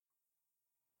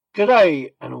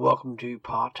G'day and welcome to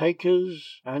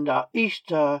Partakers and our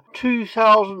Easter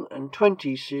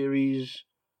 2020 series,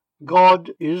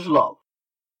 God is Love.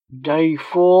 Day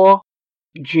 4,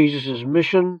 Jesus'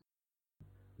 Mission.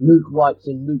 Luke writes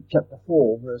in Luke chapter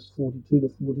 4, verse 42 to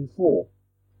 44,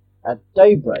 "At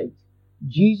daybreak,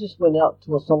 Jesus went out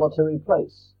to a solitary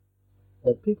place.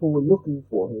 The people were looking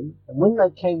for him, and when they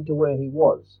came to where he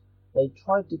was, they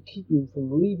tried to keep him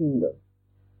from leaving them.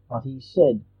 But he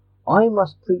said, 'I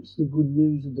must preach the good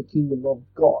news of the kingdom of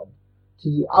God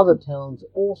to the other towns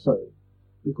also,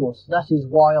 because that is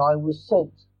why I was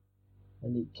sent.'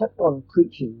 And he kept on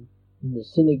preaching in the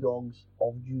synagogues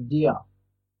of Judea."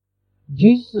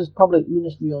 Jesus' public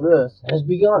ministry on earth has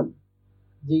begun.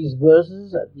 These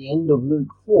verses at the end of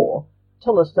Luke 4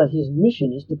 tell us that his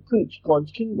mission is to preach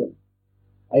God's kingdom.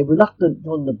 A reluctant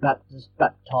John the Baptist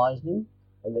baptized him,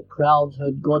 and the crowds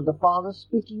heard God the Father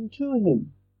speaking to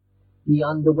him. He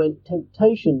underwent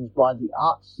temptations by the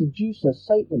arch-seducer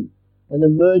Satan and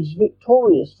emerged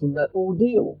victorious from that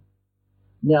ordeal.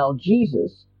 Now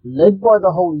Jesus, led by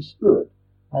the Holy Spirit,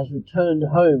 has returned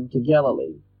home to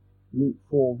Galilee. Luke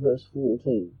 4 verse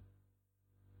 14.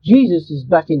 Jesus is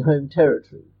back in home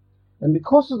territory, and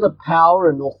because of the power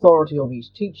and authority of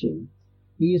his teaching,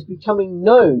 he is becoming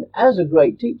known as a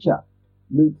great teacher.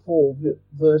 Luke 4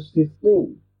 verse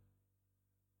 15.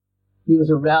 He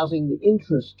was arousing the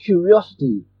interest,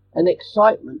 curiosity, and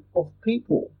excitement of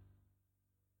people.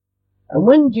 And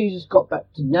when Jesus got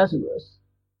back to Nazareth,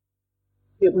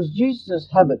 it was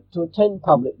Jesus' habit to attend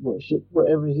public worship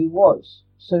wherever he was,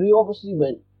 so he obviously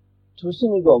went to a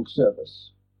synagogue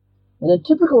service. And a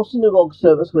typical synagogue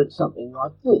service went something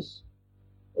like this.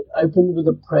 It opened with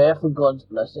a prayer for God's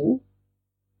blessing.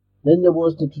 Then there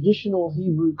was the traditional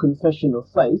Hebrew confession of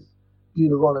faith,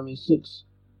 Deuteronomy 6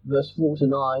 verse 4 to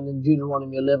 9 and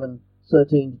Deuteronomy 11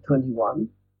 13 to 21.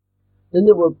 Then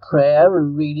there were prayer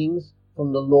and readings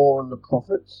from the law and the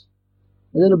prophets.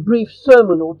 And then a brief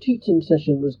sermon or teaching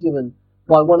session was given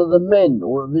by one of the men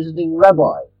or a visiting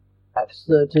rabbi, Acts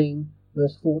 13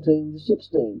 verse 14 to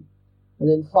 16. And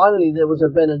then finally there was a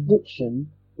benediction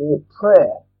or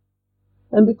prayer.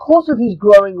 And because of his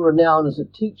growing renown as a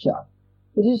teacher,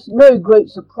 it is no great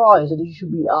surprise that he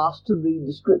should be asked to read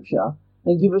the scripture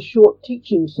and give a short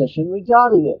teaching session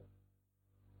regarding it.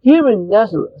 Here in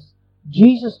Nazareth,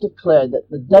 Jesus declared that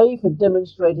the day for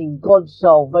demonstrating God's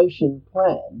salvation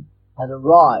plan had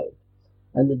arrived,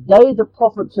 and the day the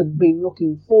prophets had been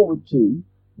looking forward to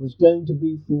was going to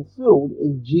be fulfilled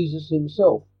in Jesus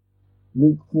himself.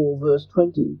 Luke 4 verse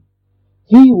 20.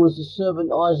 He was the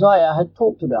servant Isaiah had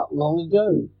talked about long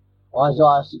ago.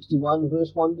 Isaiah 61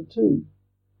 verse 1 to 2.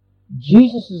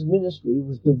 Jesus' ministry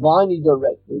was divinely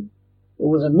directed. It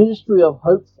was a ministry of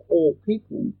hope for all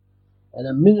people, and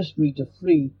a ministry to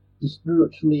free the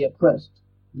spiritually oppressed.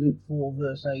 Luke 4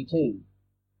 verse 18.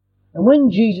 And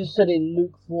when Jesus said in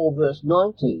Luke 4 verse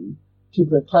 19 to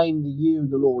proclaim the year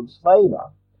of the Lord's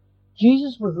favour,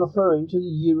 Jesus was referring to the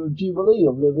year of Jubilee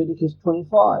of Leviticus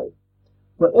 25.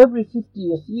 For every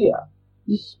 50th year,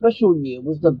 this special year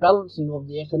was the balancing of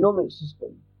the economic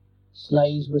system.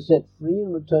 Slaves were set free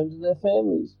and returned to their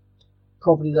families.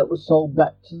 Property that was sold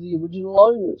back to the original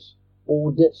owners.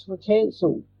 All debts were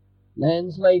cancelled.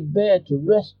 Lands laid bare to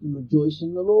rest and rejoice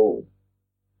in the Lord.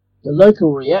 The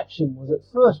local reaction was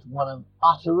at first one of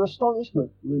utter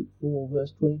astonishment, Luke 4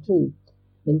 verse 22,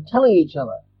 and telling each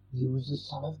other, "He was the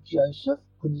son of Joseph?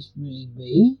 Could this really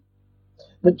be?"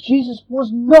 But Jesus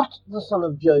was not the son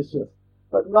of Joseph,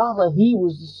 but rather he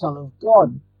was the Son of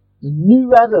God, the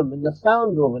new Adam and the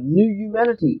founder of a new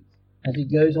humanity, as he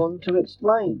goes on to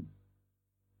explain.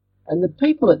 And the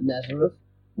people at Nazareth,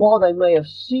 while they may have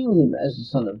seen him as the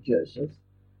son of Joseph,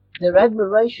 their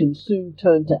admiration soon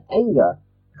turned to anger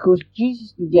because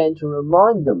Jesus began to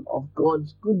remind them of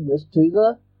God's goodness to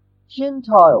the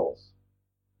Gentiles.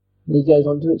 And he goes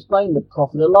on to explain the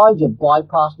prophet Elijah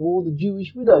bypassed all the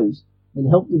Jewish widows and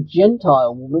helped the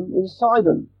Gentile woman in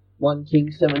Sidon, 1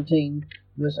 Kings 17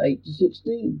 verse 8 to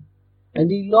 16.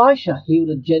 And Elisha healed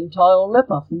a Gentile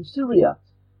leper from Syria,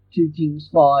 2 Kings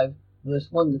 5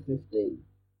 verse 1 to 15.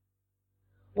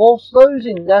 Whilst those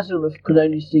in Nazareth could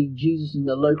only see Jesus in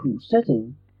the local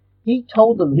setting, he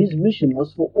told them his mission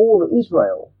was for all of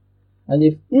Israel. And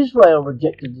if Israel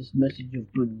rejected this message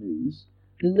of good news,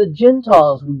 then the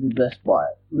Gentiles would be blessed by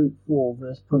it. Luke 4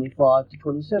 verse 25 to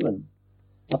 27.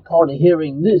 Upon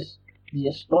hearing this, the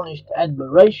astonished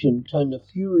admiration turned to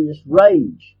furious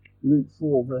rage. Luke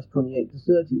 4 verse 28 to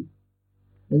 30.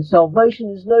 And salvation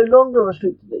is no longer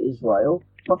restricted to Israel,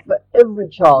 but for every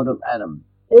child of Adam,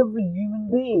 every human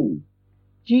being.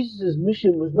 Jesus'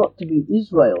 mission was not to be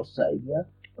Israel's saviour,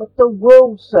 but the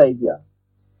world's saviour.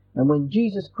 And when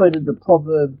Jesus quoted the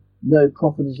proverb, "No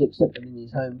prophet is accepted in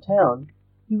his hometown,"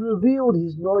 he revealed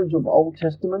his knowledge of Old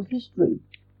Testament history.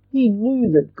 He knew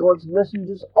that God's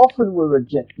messengers often were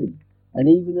rejected, and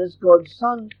even as God's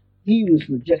son, he was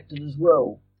rejected as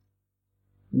well.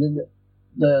 And then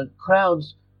the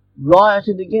crowds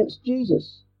rioted against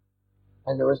Jesus.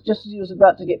 And it was just as he was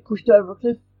about to get pushed over a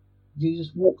cliff,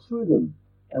 Jesus walked through them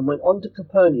and went on to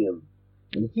Capernaum.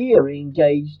 And here he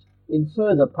engaged in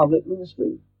further public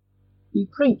ministry. He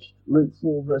preached, Luke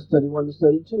 4 verse 31 to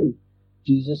 32.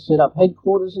 Jesus set up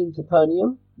headquarters in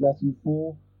Capernaum, Matthew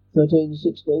 4, 13 to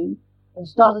 16, and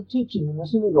started teaching in the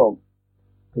synagogue.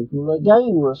 People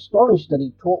again were astonished that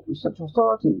he taught with such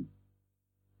authority.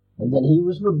 And then he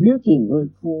was rebuking,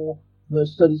 Luke 4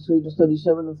 verse 33 to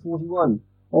 37 and 41,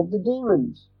 of the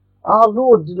demons. Our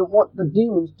Lord didn't want the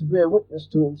demons to bear witness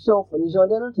to himself and his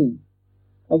identity.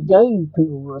 Again,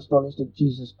 people were astonished at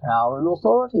Jesus' power and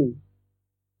authority.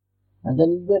 And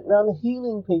then he went around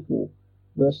healing people,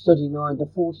 verse 39 to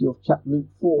 40 of chapter Luke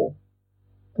 4.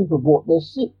 People brought their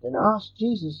sick and asked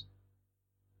Jesus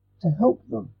to help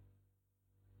them.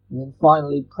 And then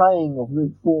finally praying of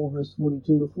Luke 4 verse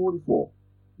 42 to 44.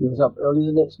 He was up early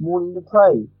the next morning to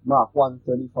pray, Mark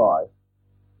 1:35.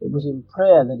 It was in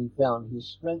prayer that he found his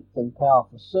strength and power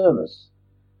for service,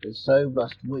 and so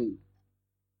must we.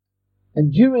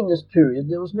 And during this period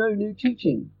there was no new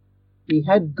teaching. He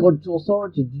had God's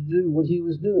authority to do what he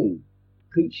was doing,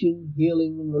 preaching,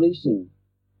 healing and releasing.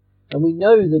 And we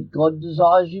know that God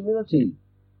desires humility,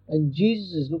 and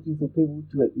Jesus is looking for people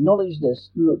to acknowledge their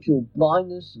spiritual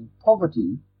blindness and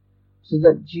poverty so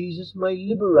that Jesus may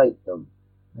liberate them,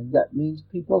 and that means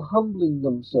people humbling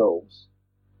themselves.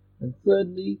 And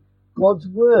thirdly, God's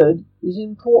word is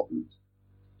important.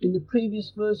 In the previous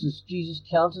verses, Jesus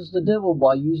counters the devil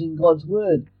by using God's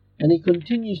word, and he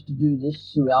continues to do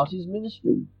this throughout his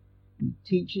ministry. He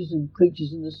teaches and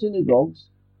preaches in the synagogues,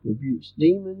 rebukes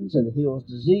demons and heals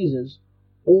diseases,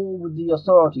 all with the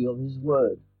authority of his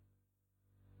word.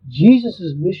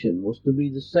 Jesus' mission was to be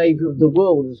the Saviour of the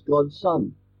world as God's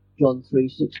Son, John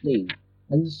 3:16,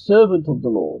 and the servant of the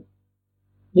Lord.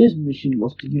 His mission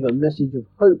was to give a message of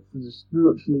hope for the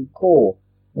spiritually poor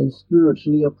and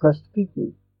spiritually oppressed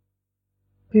people.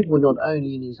 People not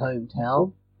only in his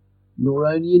hometown, nor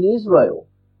only in Israel,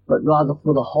 but rather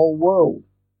for the whole world.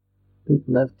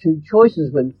 People have two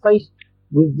choices when faced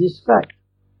with this fact.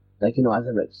 They can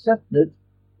either accept it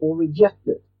or reject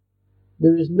it.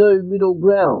 There is no middle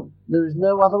ground. There is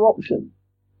no other option.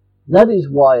 That is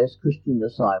why, as Christian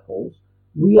disciples,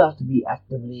 we are to be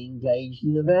actively engaged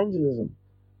in evangelism,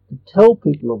 to tell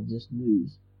people of this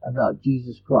news about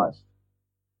Jesus Christ.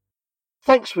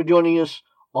 Thanks for joining us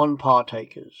on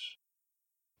Partakers.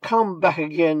 Come back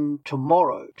again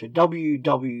tomorrow to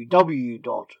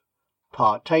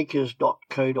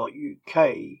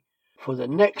www.partakers.co.uk for the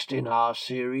next in our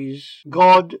series,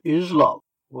 God is Love,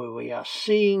 where we are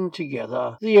seeing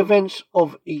together the events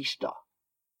of Easter.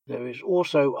 There is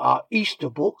also our Easter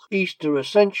book, Easter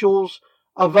Essentials,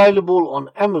 available on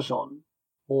Amazon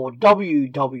or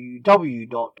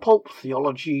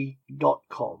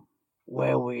www.pulptheology.com,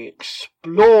 where we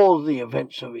explore the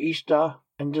events of Easter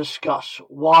and discuss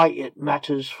why it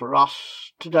matters for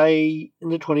us today in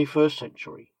the 21st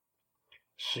century.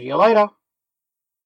 See you later.